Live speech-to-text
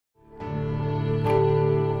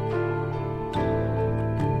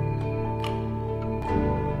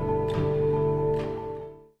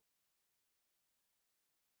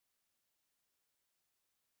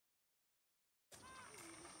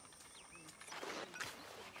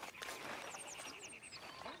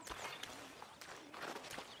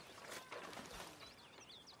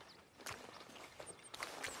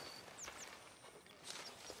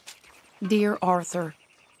Dear Arthur,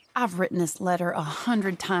 I've written this letter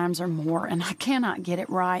 100 times or more, and I cannot get it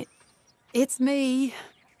right. It's me.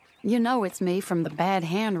 You know it's me from the bad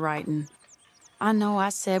handwriting. I know I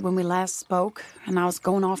said when we last spoke, and I was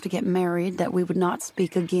going off to get married, that we would not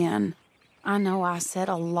speak again. I know I said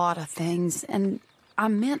a lot of things, and I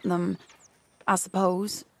meant them, I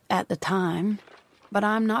suppose, at the time. But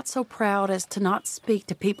I'm not so proud as to not speak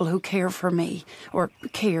to people who care for me, or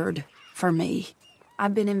cared for me.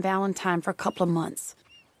 I've been in Valentine for a couple of months.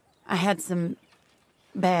 I had some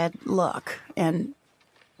bad luck, and,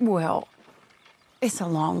 well, it's a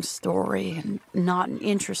long story and not an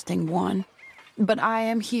interesting one. But I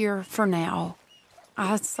am here for now.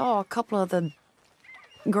 I saw a couple of the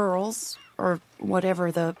girls, or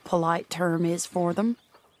whatever the polite term is for them,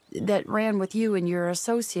 that ran with you and your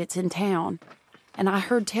associates in town. And I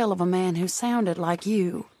heard tell of a man who sounded like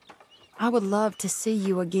you. I would love to see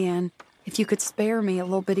you again if you could spare me a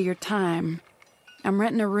little bit of your time. I'm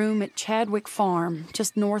renting a room at Chadwick Farm,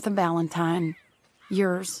 just north of Valentine.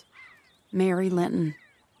 Yours, Mary Linton.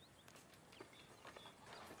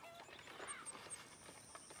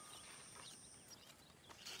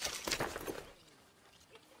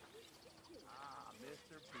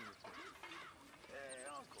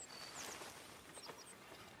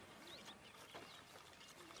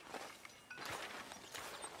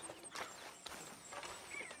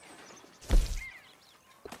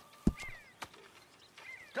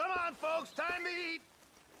 Come on, folks, time to eat.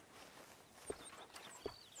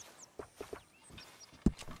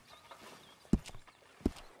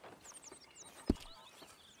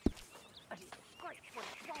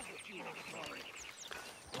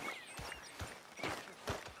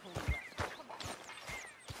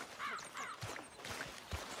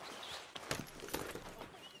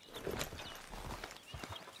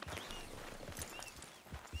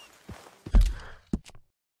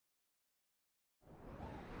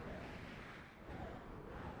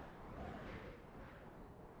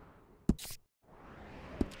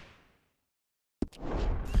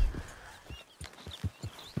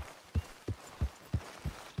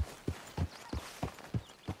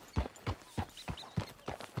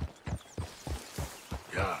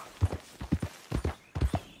 Yeah.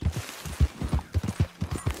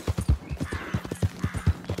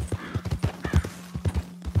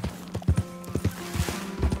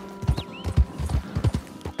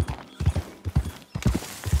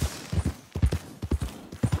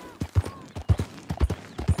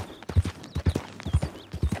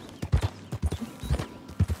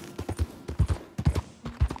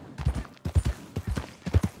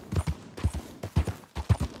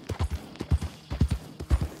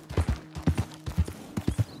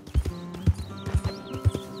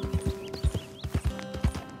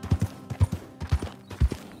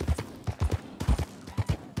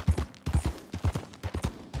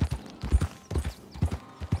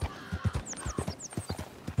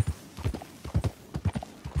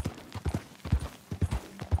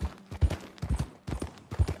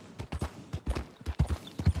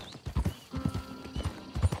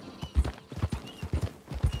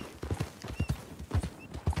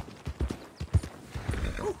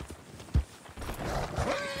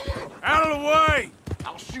 Out of the way!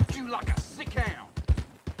 I'll shoot you like a sick hound.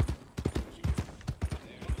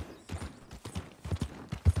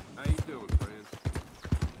 How you doing, friend?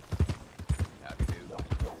 Howdy do.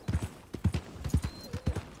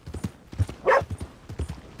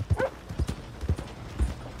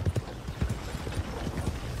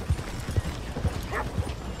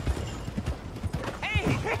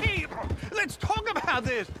 Hey! Let's talk about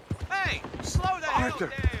this! Hey, slow the hell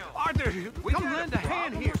down! Arthur, come lend a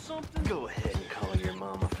hand here. Go ahead and call your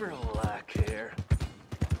mama for all I care.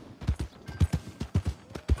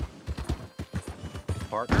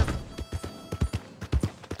 Partner?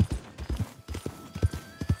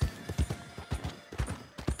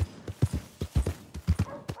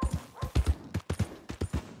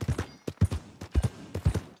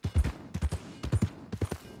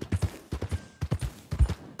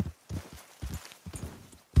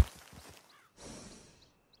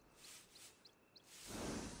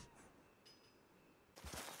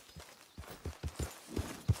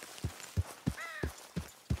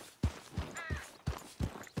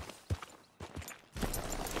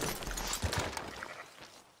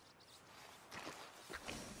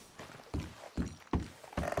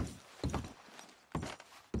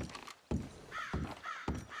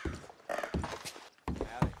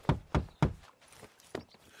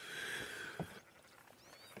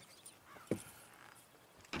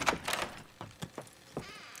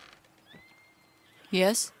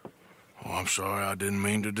 Yes? Oh, I'm sorry. I didn't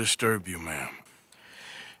mean to disturb you, ma'am.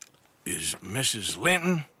 Is Mrs.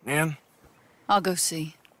 Linton in? I'll go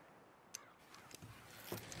see.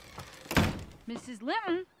 Mrs.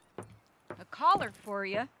 Linton, a caller for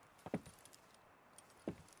you.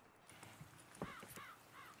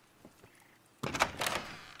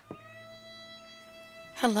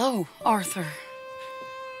 Hello, Arthur.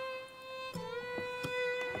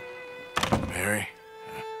 Mary?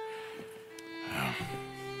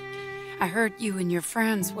 I heard you and your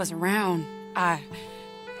friends was around.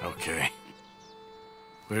 Okay.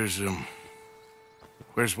 Where's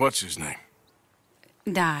what's his name?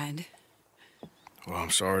 Died. Well,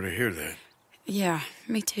 I'm sorry to hear that. Yeah,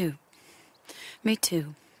 me too. Me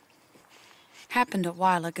too. Happened a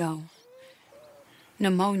while ago.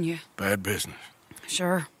 Pneumonia. Bad business.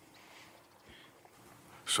 Sure.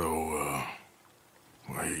 So,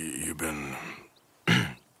 well, you've been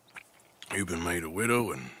made a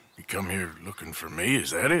widow and you come here looking for me,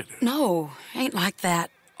 is that it? No, ain't like that,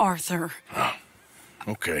 Arthur. Oh,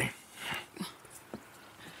 okay.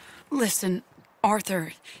 Listen,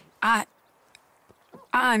 Arthur,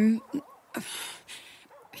 I'm...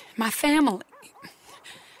 my family.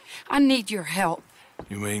 I need your help.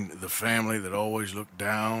 You mean the family that always looked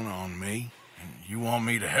down on me? And you want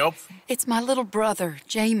me to help them? It's my little brother,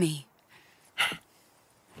 Jamie.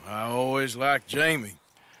 I always liked Jamie,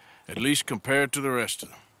 at least compared to the rest of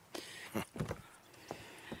them.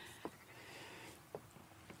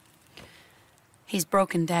 He's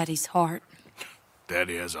broken Daddy's heart.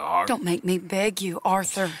 Daddy has a heart. Don't make me beg you,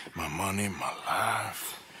 Arthur. My money, my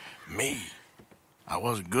life, me. I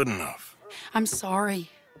wasn't good enough. I'm sorry.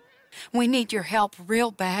 We need your help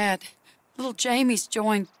real bad. Little Jamie's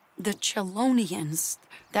joined the Quelonians,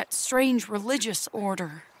 that strange religious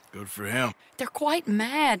order. Good for him. They're quite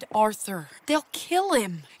mad, Arthur. They'll kill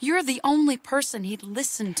him. You're the only person he'd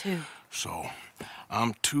listen to. So,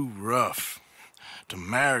 I'm too rough to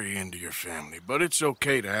marry into your family, but it's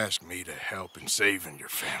okay to ask me to help in saving your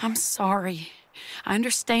family. I'm sorry. I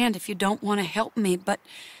understand if you don't want to help me, but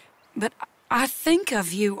I think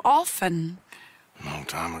of you often. Long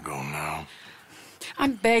time ago now.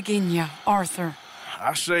 I'm begging you, Arthur.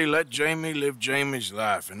 I say let Jamie live Jamie's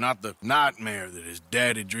life and not the nightmare that his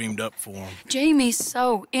daddy dreamed up for him. Jamie's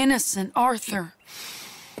so innocent, Arthur.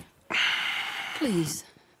 Please,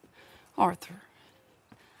 Arthur.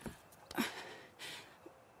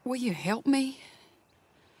 Will you help me?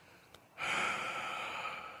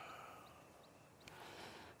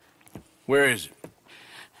 Where is it?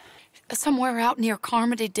 Somewhere out near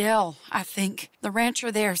Carmody Dell, I think. The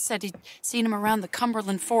rancher there said he'd seen him around the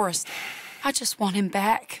Cumberland forest. I just want him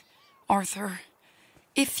back, Arthur.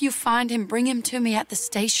 If you find him, bring him to me at the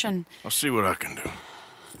station. I'll see what I can do.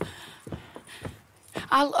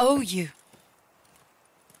 I'll owe you.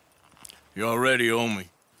 You already owe me.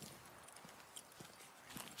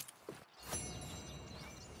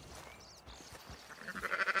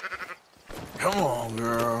 Come on,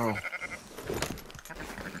 girl.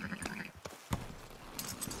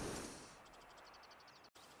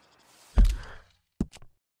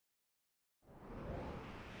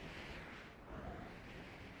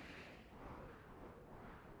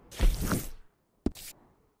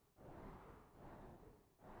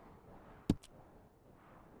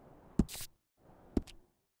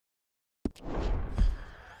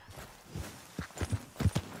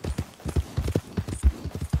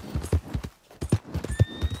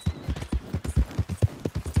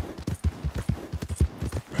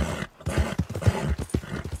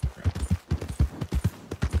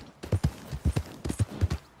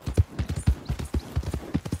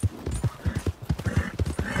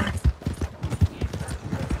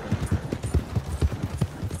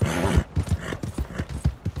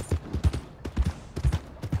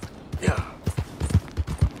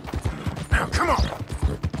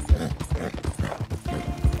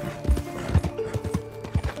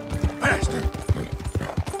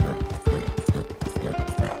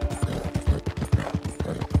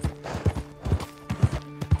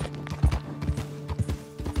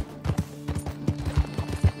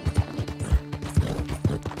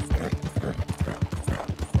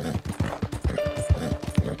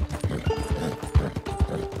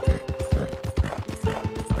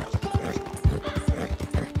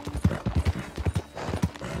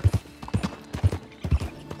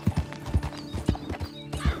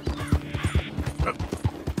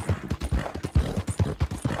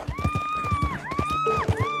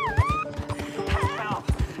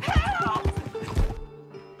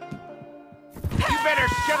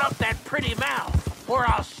 Pretty mouth, or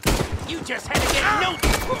I'll... You just had to get notes.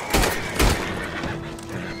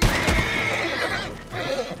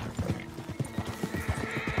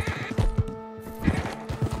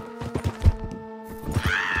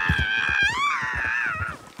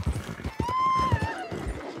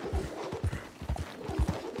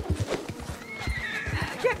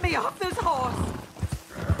 me off this horse!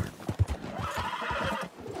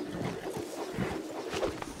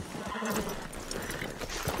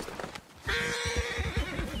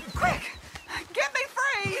 Quick! Get me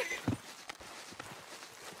free!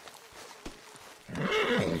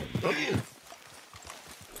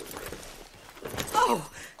 Oh,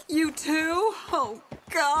 you too? Oh,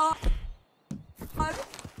 God.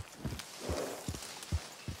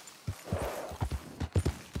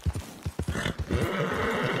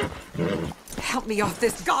 Help me off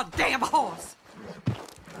this goddamn horse!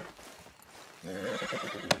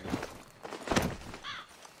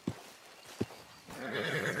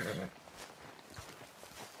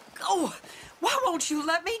 Oh, why won't you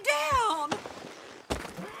let me down?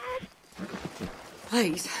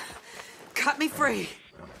 Please, cut me free.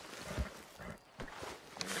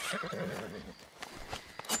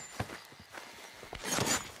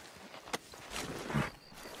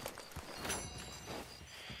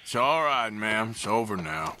 It's all right, ma'am. It's over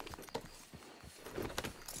now.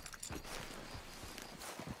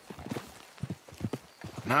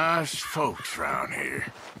 Nice folks round here.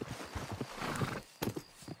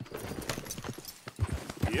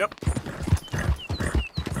 Yep.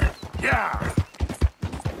 Yeah!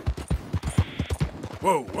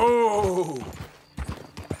 Whoa, whoa!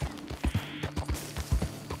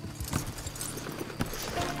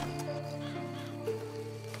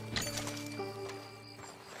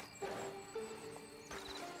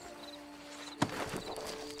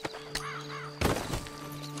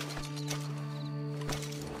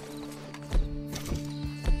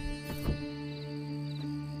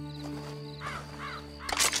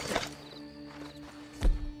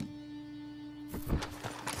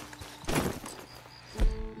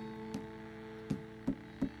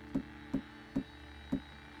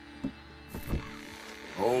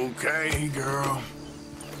 Okay, girl.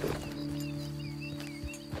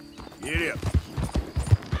 Get up.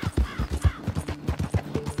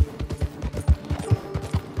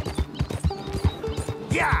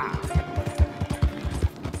 Yeah!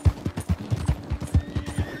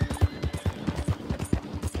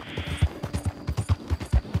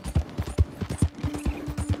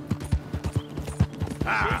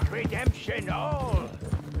 Seek redemption all.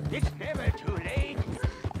 It's never too late.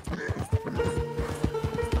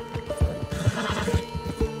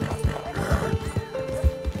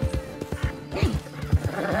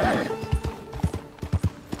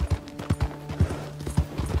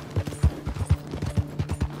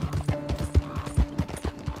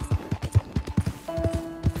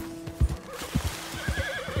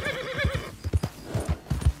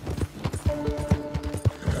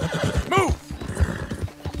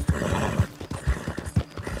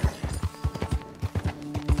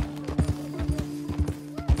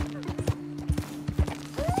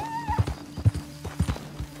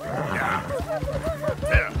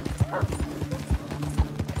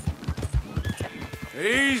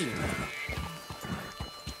 Easy now.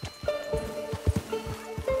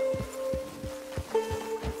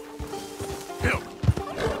 Help.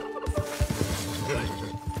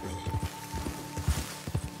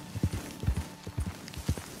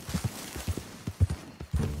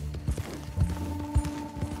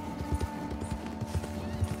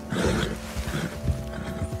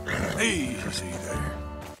 Easy there.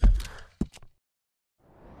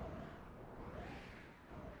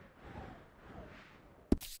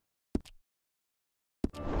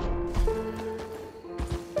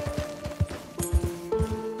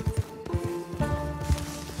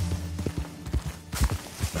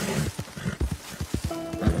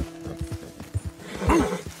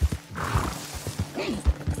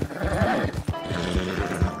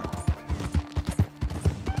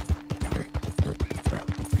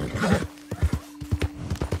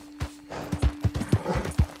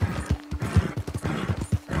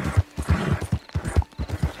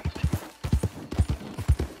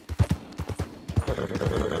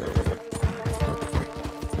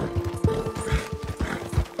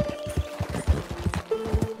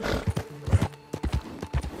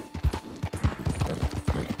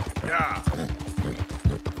 Yeah.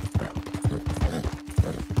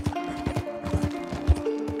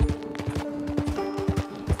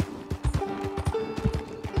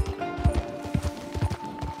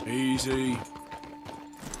 Easy.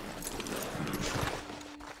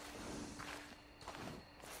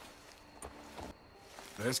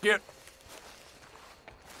 Let's get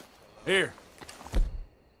here.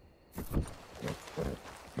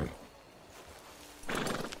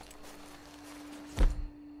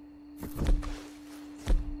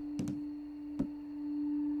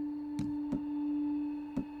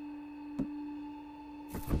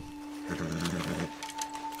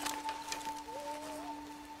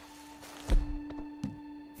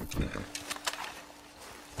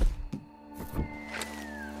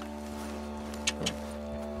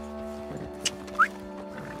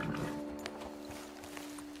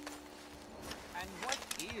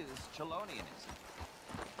 Chelonianism.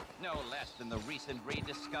 No less than the recent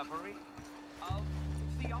rediscovery of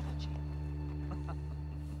theology.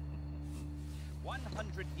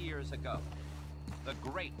 100 years ago, the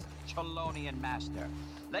great Chelonian master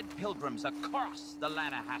led pilgrims across the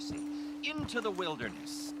Lannahechee into the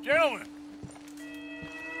wilderness. Gentlemen!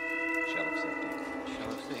 Shell of safety.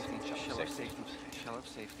 Shell of safety. Shell of safety. Shell of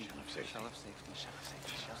safety. Shell of safety. Shell of safety. Shell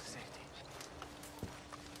of safety.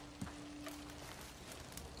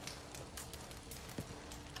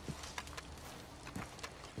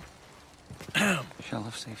 Shell of safety. Shell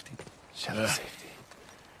of safety. Shell of safety.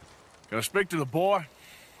 Can I speak to the boy?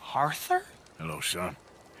 Arthur? Hello, son.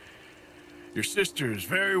 Your sister is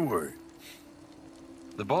very worried.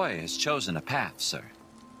 The boy has chosen a path, sir.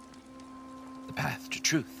 The path to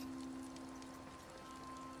truth.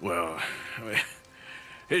 Well,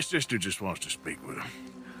 his sister just wants to speak with him.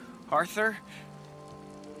 Arthur?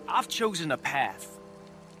 I've chosen a path.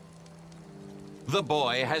 The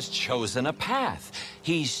boy has chosen a path.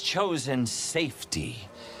 He's chosen safety.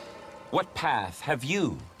 What path have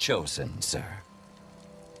you chosen, sir?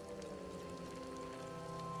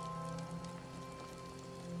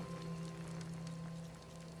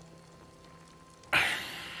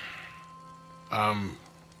 I'm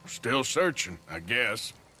still searching, I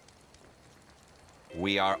guess.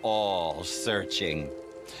 We are all searching.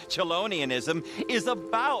 Chelonianism is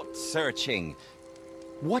about searching.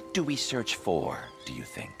 What do we search for, do you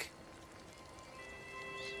think?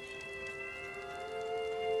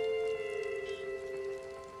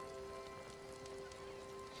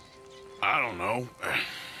 I don't know.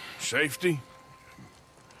 Safety?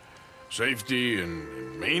 Safety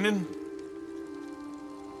and meaning?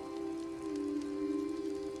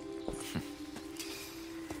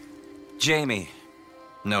 Jamie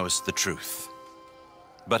knows the truth.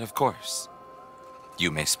 But of course,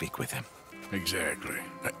 you may speak with him. Exactly.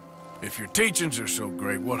 If your teachings are so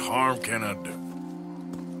great, what harm can I do?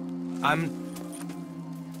 I'm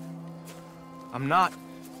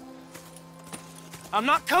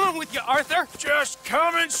not coming with you, Arthur! Just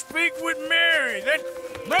come and speak with Mary, then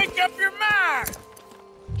make up your mind!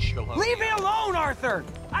 Leave me alone, Arthur!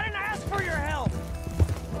 I didn't ask for your help!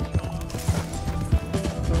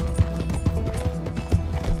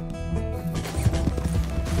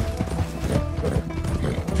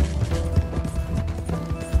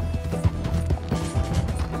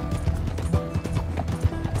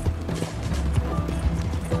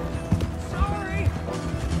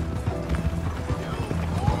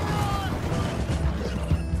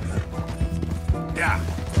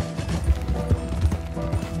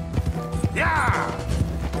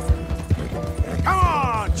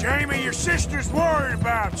 Sister's worried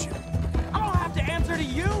about you. I don't have to answer to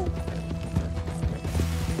you!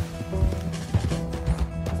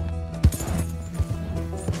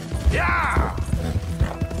 Yeah!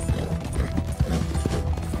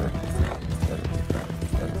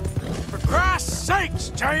 For Christ's sakes,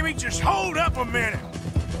 Jamie, just hold up a minute.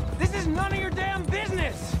 This is none of your damn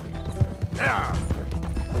business! Yeah.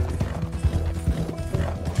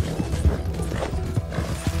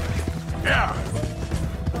 Yeah.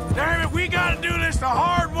 Damn it, we gotta do this the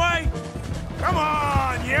hard way? Come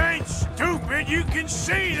on, you ain't stupid. You can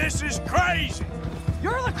see this is crazy.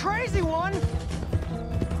 You're the crazy one!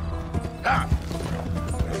 Ah.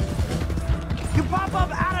 You pop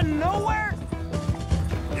up out of nowhere?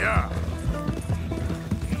 Yeah.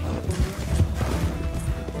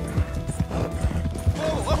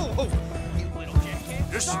 Whoa! You little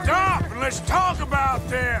jackass. Just stop and let's talk about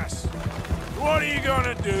this. What are you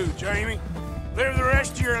gonna do, Jamie? Live the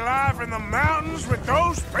rest of your life in the mountains with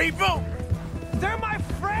those people? They're my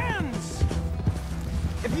friends!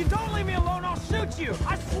 If you don't leave me alone, I'll shoot you!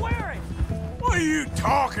 I swear it! What are you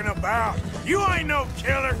talking about? You ain't no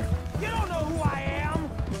killer. You don't know who I am!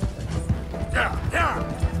 Yeah.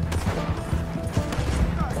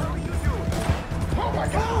 What are you doing? Oh my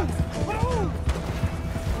God! Move!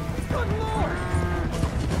 Good Lord!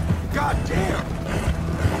 God damn!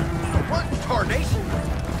 What in tarnation?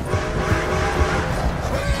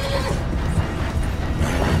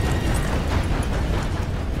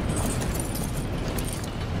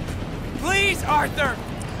 Please, Arthur!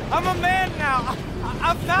 I'm a man now.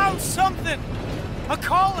 I found something. A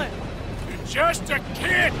calling. You're just a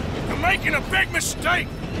kid. You're making a big mistake.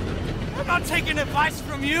 I'm not taking advice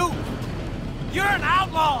from you. You're an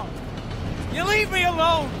outlaw. You leave me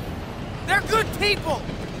alone. They're good people.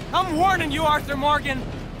 I'm warning you, Arthur Morgan.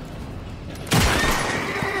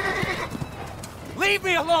 Leave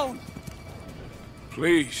me alone.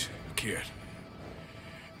 Please, kid.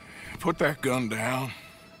 Put that gun down.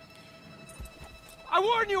 I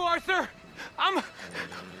warn you, Arthur. I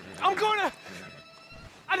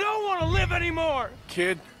don't want to live anymore!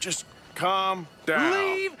 Kid, just calm down.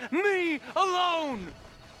 Leave me alone!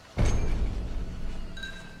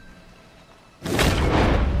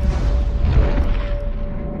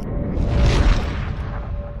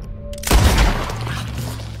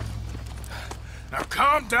 Now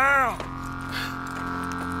calm down.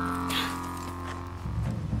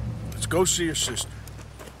 Let's go see your sister.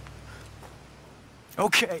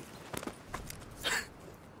 Okay.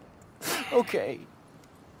 Okay.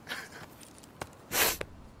 It's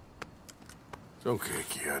okay,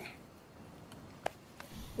 kid.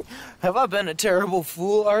 Have I been a terrible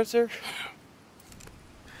fool, Arthur?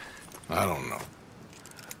 I don't know.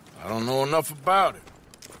 I don't know enough about it.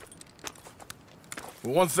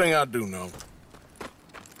 But one thing I do know.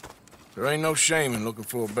 There ain't no shame in looking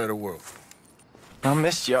for a better world. I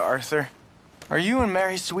missed you, Arthur. Are you and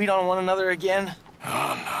Mary sweet on one another again?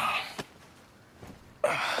 Oh,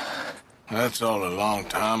 no. That's all a long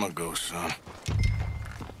time ago, son.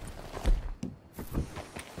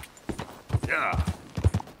 Yeah.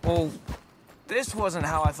 Well, this wasn't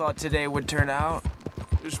how I thought today would turn out.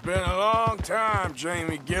 It's been a long time,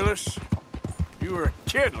 Jamie Gillis. You were a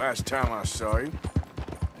kid last time I saw you.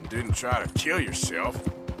 And didn't try to kill yourself.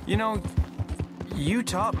 You know, you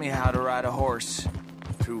taught me how to ride a horse.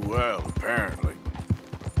 Too well, apparently.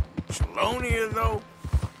 Chelonia, though?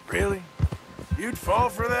 Really? You'd fall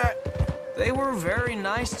for that? They were very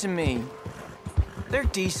nice to me. They're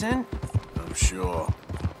decent. I'm sure.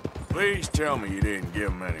 Please tell me you didn't give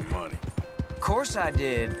them any money. Of course I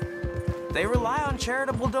did. They rely on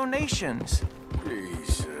charitable donations.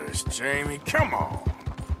 Jesus, Jamie, come on.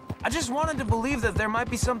 I just wanted to believe that there might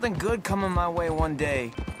be something good coming my way one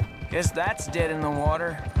day. Guess that's dead in the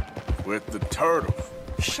water. With the turtles.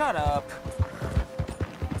 Shut up.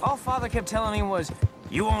 All Father kept telling me was,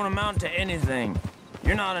 you won't amount to anything.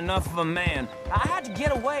 You're not enough of a man. I had to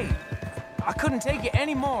get away. I couldn't take it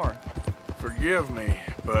anymore. Forgive me,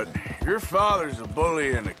 but your father's a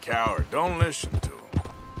bully and a coward. Don't listen to him.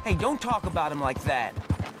 Hey, don't talk about him like that.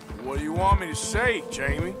 What do you want me to say,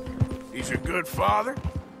 Jamie? He's a good father?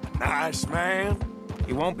 A nice man?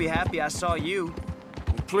 He won't be happy I saw you.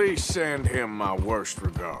 Please send him my worst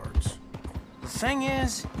regards. The thing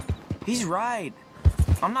is, he's right.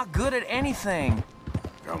 I'm not good at anything.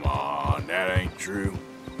 Come on, that ain't true.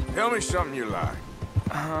 Tell me something you like.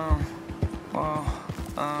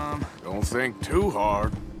 Don't think too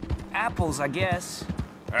hard. Apples, I guess.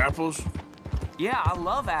 Apples? Yeah, I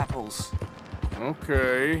love apples.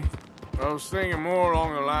 Okay. I was thinking more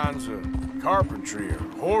along the lines of carpentry or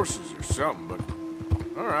horses or something, but...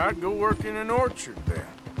 All right, go work in an orchard then.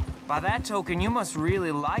 By that token, you must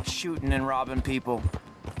really like shooting and robbing people.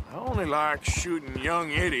 I only like shooting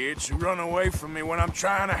young idiots who run away from me when I'm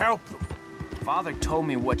trying to help them. Father told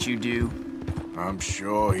me what you do. I'm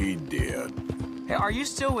sure he did. Hey, are you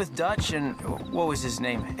still with Dutch and... what was his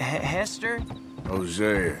name? Hester?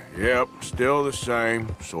 Hosea. Yep, still the same,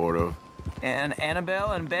 sort of. And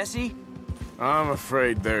Annabelle and Bessie? I'm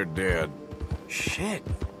afraid they're dead. Shit.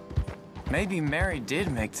 Maybe Mary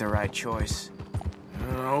did make the right choice.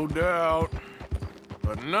 No doubt.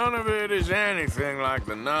 But none of it is anything like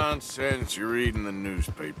the nonsense you read in the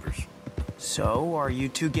newspapers. So, are you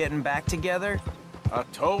two getting back together? I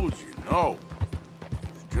told you, no.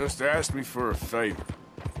 Just asked me for a favor.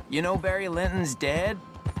 You know Barry Linton's dead?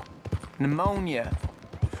 Pneumonia.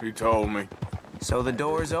 She told me. So the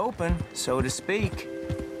door's open, so to speak.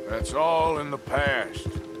 That's all in the past.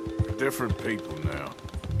 Different people now.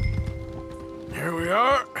 Here we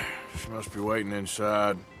are. She must be waiting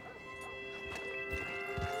inside.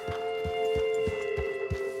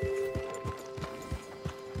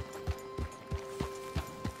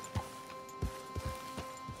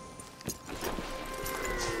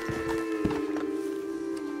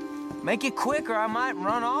 Make it quick or I might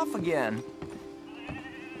run off again.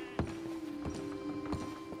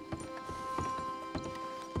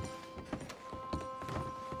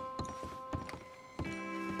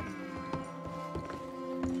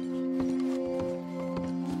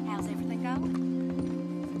 How's everything going?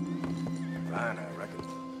 Fine, I reckon.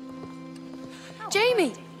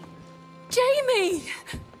 Jamie! Jamie!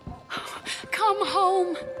 Come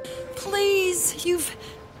home. Please,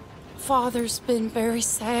 Father's been very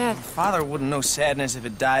sad. Father wouldn't know sadness if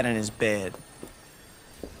it died in his bed.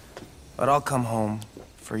 But I'll come home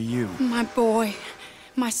for you. My boy.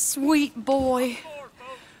 My sweet boy.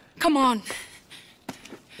 Come on.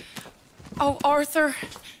 Oh, Arthur.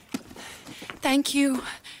 Thank you.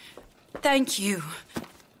 Thank you.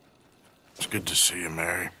 It's good to see you,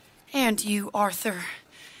 Mary. And you, Arthur.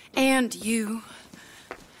 And you.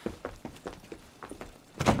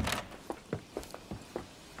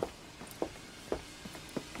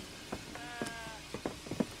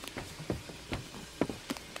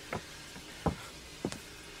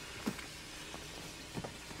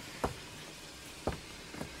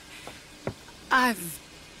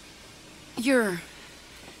 You're...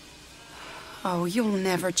 Oh, you'll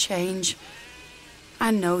never change.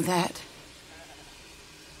 I know that.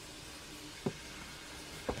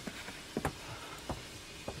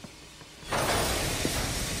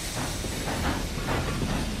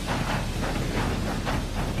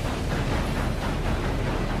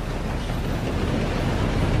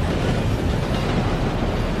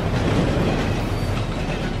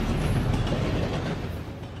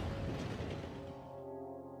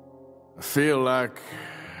 I feel like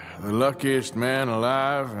the luckiest man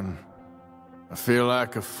alive, and I feel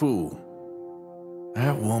like a fool.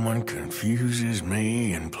 That woman confuses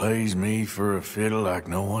me and plays me for a fiddle like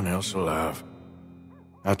no one else alive.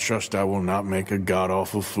 I trust I will not make a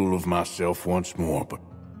god-awful fool of myself once more, but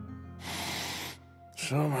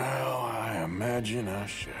somehow I imagine I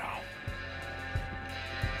shall.